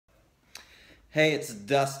Hey, it's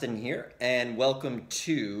Dustin here, and welcome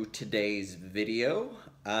to today's video.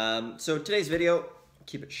 So today's video,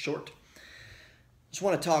 keep it short. Just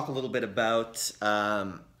want to talk a little bit about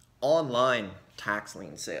online tax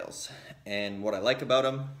lien sales and what I like about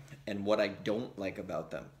them and what I don't like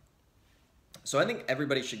about them. So I think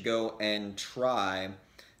everybody should go and try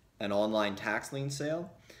an online tax lien sale,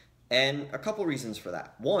 and a couple reasons for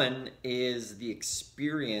that. One is the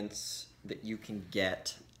experience that you can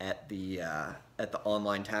get at the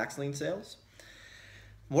online tax lien sales.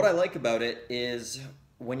 What I like about it is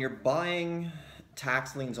when you're buying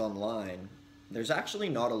tax liens online, there's actually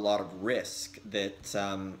not a lot of risk that's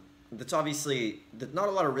not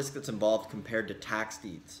a lot of risk that's involved compared to tax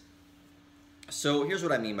deeds. So here's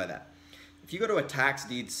what I mean by that. If you go to a tax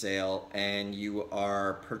deed sale and you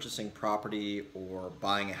are purchasing property or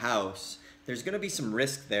buying a house, there's going to be some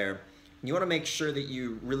risk there. You want to make sure that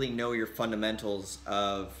you really know your fundamentals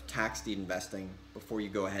of tax deed investing before you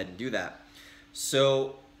go ahead and do that.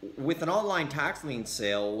 So with an online tax lien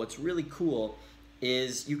sale, what's really cool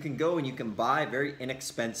is you can go and you can buy very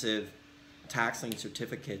inexpensive tax lien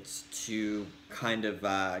certificates to kind of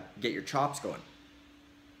get your chops going.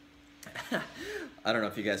 I don't know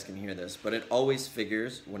if you guys can hear this, but it always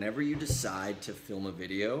figures whenever you decide to film a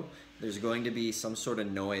video, there's going to be some sort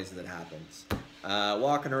of noise that happens.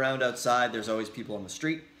 Walking around outside, there's always people on the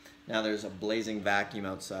street. Now there's a blazing vacuum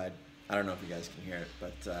outside. I don't know if you guys can hear it,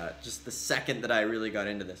 but just the second that I really got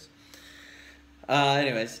into this.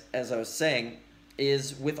 Anyways, as I was saying,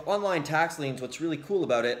 is with online tax liens, what's really cool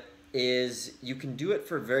about it is you can do it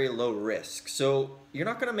for very low risk. So you're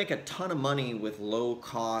not going to make a ton of money with low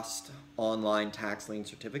cost online tax lien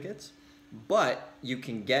certificates, but you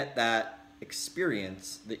can get that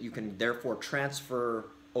experience that you can therefore transfer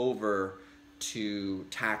over to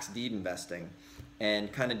tax deed investing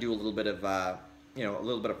and kind of do a little bit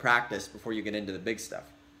of practice before you get into the big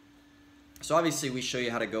stuff. So obviously we show you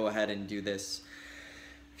how to go ahead and do this.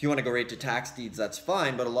 If you want to go right to tax deeds, that's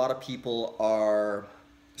fine, but a lot of people are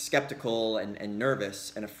skeptical and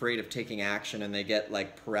nervous and afraid of taking action, and they get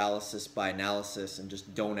like paralysis by analysis and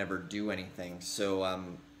just don't ever do anything. So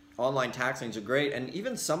online tax liens are great, and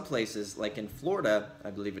even some places like in Florida, I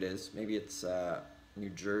believe it is, maybe it's New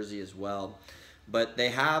Jersey as well, but they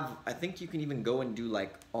have, I think you can even go and do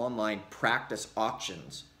like online practice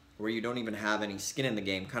auctions where you don't even have any skin in the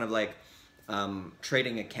game, kind of like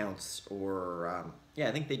trading accounts, or yeah,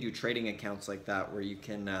 I think they do trading accounts like that where you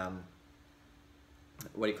can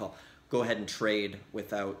go ahead and trade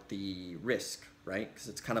without the risk, right? Because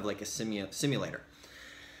it's kind of like a simulator.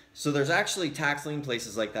 So there's actually tax lien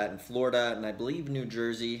places like that in Florida, and I believe New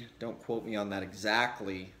Jersey. Don't quote me on that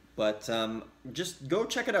exactly, but just go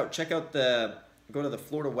check it out. Go to the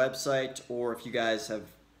Florida website, or if you guys have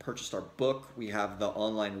purchased our book, we have the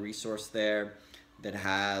online resource there that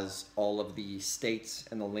has all of the states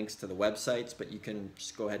and the links to the websites, but you can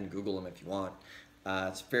just go ahead and Google them if you want.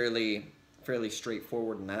 It's fairly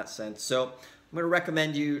straightforward in that sense. So I'm going to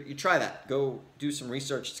recommend you try that. Go do some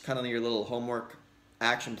research. It's kind of your little homework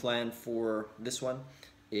action plan for this one,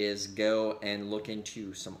 is go and look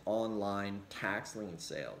into some online tax lien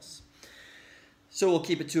sales. So we'll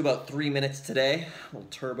keep it to about 3 minutes today. A little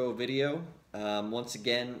turbo video. Once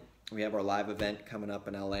again, we have our live event coming up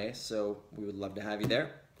in LA, so we would love to have you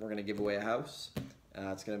there. We're going to give away a house.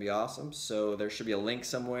 It's going to be awesome. So there should be a link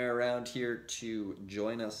somewhere around here to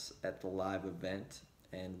join us at the live event,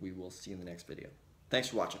 and we will see you in the next video. Thanks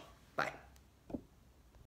for watching. Bye.